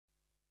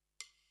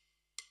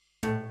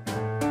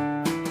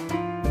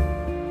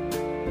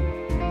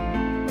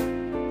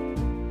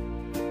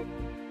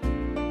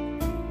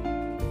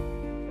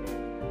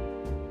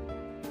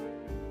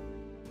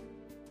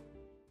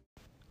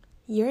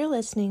You're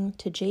listening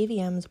to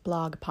JVM's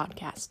blog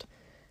podcast.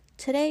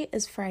 Today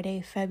is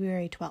Friday,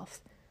 February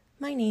 12th.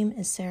 My name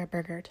is Sarah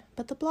Burgert,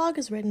 but the blog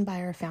is written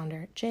by our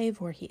founder, Jay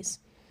Voorhees.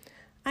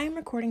 I am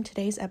recording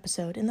today's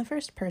episode in the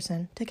first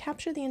person to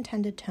capture the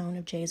intended tone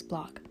of Jay's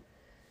blog.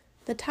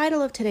 The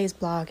title of today's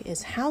blog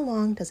is How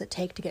Long Does It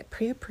Take to Get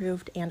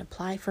Pre-Approved and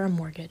Apply for a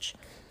Mortgage?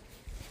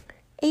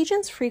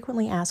 Agents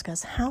frequently ask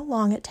us how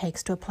long it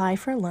takes to apply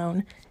for a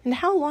loan and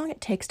how long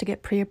it takes to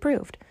get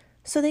pre-approved,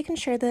 so they can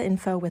share the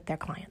info with their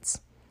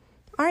clients.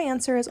 Our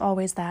answer is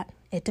always that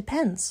it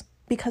depends,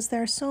 because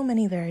there are so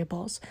many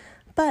variables,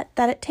 but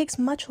that it takes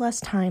much less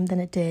time than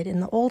it did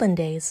in the olden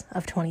days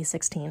of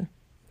 2016.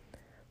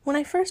 When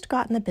I first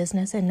got in the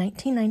business in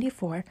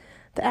 1994,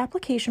 the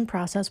application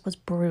process was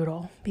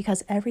brutal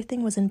because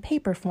everything was in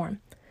paper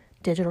form.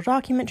 Digital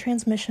document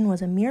transmission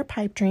was a mere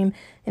pipe dream,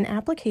 and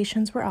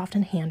applications were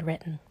often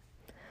handwritten.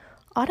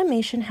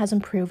 Automation has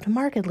improved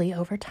markedly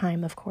over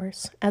time, of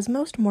course, as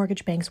most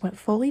mortgage banks went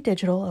fully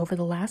digital over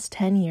the last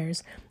 10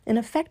 years, and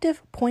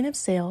effective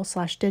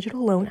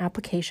point-of-sale/digital loan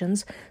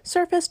applications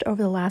surfaced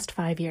over the last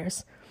 5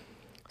 years.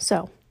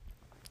 So,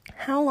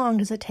 how long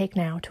does it take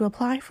now to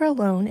apply for a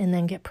loan and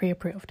then get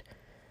pre-approved?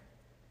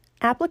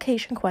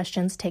 Application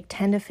questions take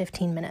 10 to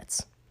 15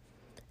 minutes.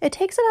 It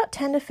takes about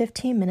 10 to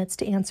 15 minutes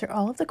to answer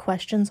all of the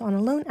questions on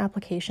a loan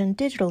application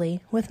digitally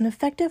with an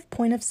effective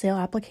point-of-sale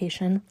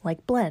application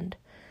like Blend.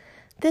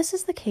 This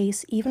is the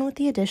case even with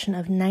the addition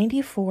of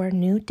 94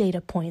 new data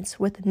points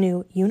with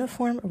new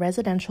Uniform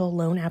Residential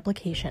Loan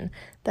Application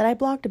that I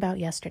blogged about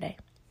yesterday.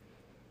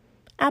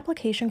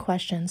 Application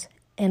questions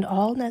and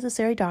all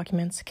necessary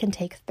documents can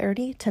take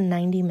 30 to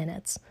 90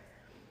 minutes.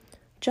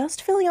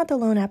 Just filling out the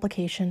loan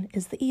application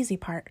is the easy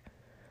part.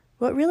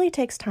 What really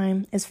takes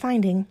time is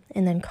finding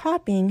and then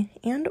copying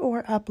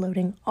and/or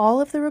uploading all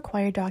of the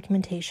required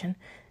documentation,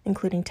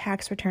 including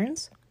tax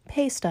returns,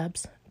 pay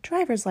stubs,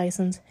 driver's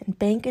license, and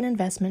bank and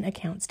investment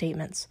account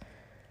statements.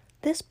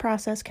 This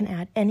process can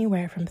add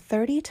anywhere from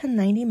 30 to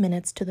 90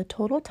 minutes to the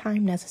total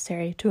time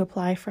necessary to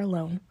apply for a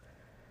loan.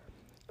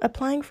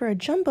 Applying for a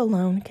jumbo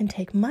loan can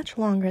take much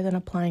longer than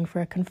applying for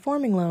a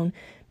conforming loan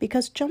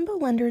because jumbo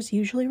lenders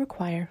usually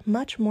require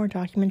much more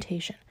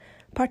documentation,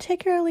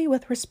 particularly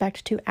with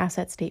respect to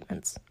asset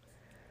statements.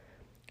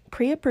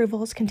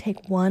 Pre-approvals can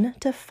take 1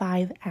 to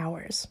 5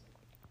 hours.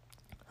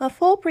 A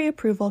full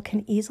pre-approval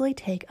can easily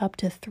take up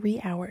to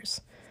 3 hours.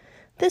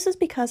 This is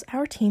because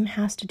our team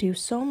has to do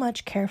so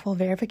much careful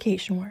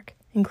verification work,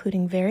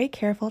 including very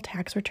careful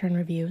tax return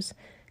reviews,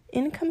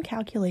 income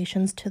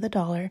calculations to the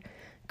dollar,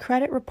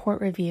 credit report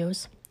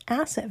reviews,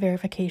 asset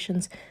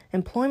verifications,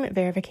 employment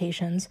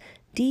verifications,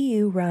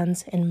 DU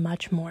runs, and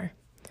much more.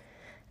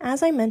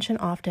 As I mention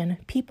often,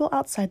 people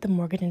outside the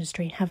mortgage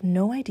industry have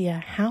no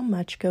idea how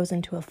much goes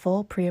into a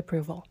full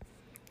pre-approval.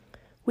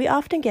 We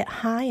often get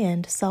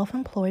high-end,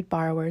 self-employed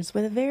borrowers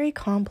with very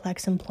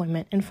complex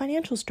employment and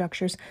financial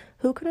structures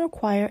who can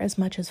require as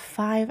much as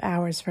 5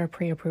 hours for a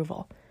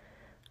pre-approval.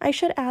 I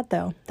should add,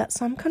 though, that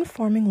some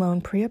conforming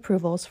loan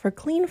pre-approvals for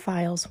clean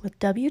files with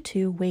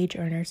W-2 wage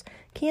earners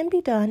can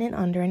be done in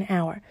under an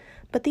hour,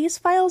 but these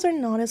files are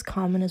not as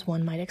common as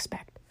one might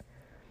expect.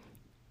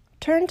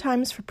 Turn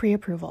times for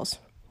pre-approvals,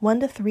 1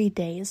 to 3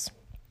 days.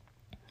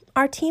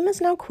 Our team is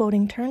now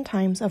quoting turn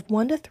times of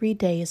 1 to 3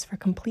 days for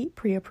complete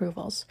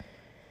pre-approvals.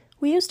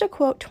 We used to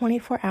quote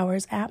 24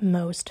 hours at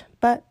most,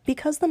 but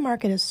because the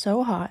market is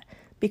so hot,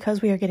 because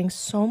we are getting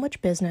so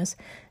much business,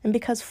 and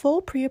because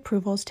full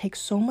pre-approvals take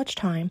so much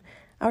time,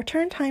 our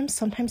turn times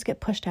sometimes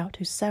get pushed out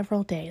to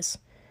several days.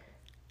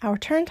 Our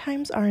turn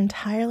times are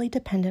entirely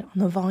dependent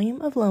on the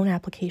volume of loan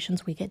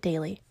applications we get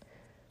daily.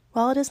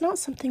 While it is not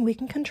something we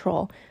can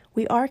control,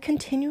 we are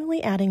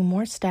continually adding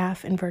more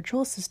staff and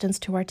virtual assistants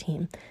to our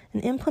team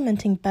and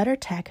implementing better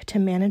tech to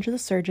manage the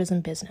surges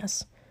in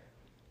business.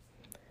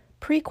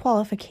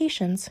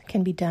 Pre-qualifications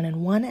can be done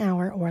in 1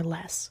 hour or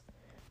less.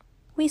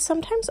 We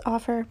sometimes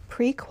offer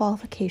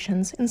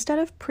pre-qualifications instead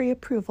of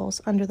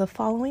pre-approvals under the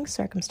following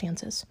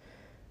circumstances.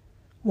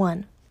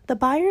 1. The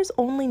buyers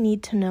only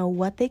need to know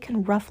what they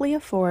can roughly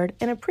afford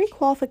in a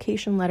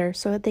pre-qualification letter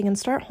so that they can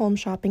start home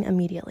shopping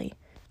immediately.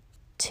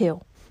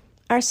 2.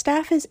 Our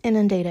staff is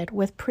inundated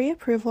with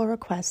pre-approval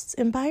requests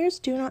and buyers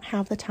do not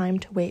have the time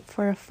to wait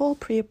for a full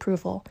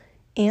pre-approval.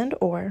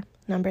 And/or,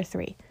 number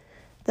 3.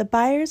 The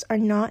buyers are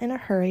not in a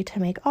hurry to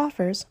make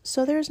offers,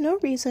 so there is no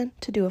reason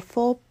to do a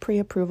full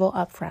pre-approval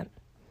upfront.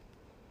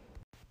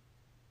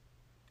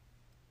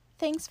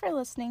 Thanks for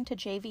listening to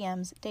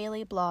JVM's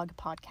daily blog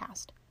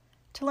podcast.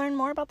 To learn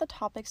more about the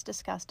topics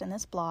discussed in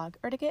this blog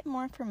or to get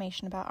more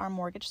information about our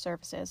mortgage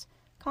services,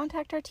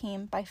 contact our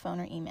team by phone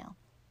or email.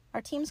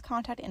 Our team's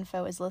contact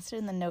info is listed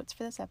in the notes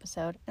for this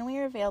episode, and we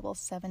are available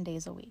 7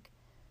 days a week.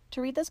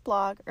 To read this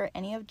blog or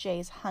any of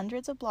Jay's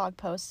hundreds of blog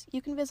posts,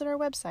 you can visit our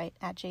website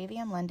at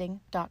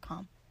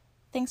jvmlending.com.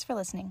 Thanks for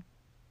listening.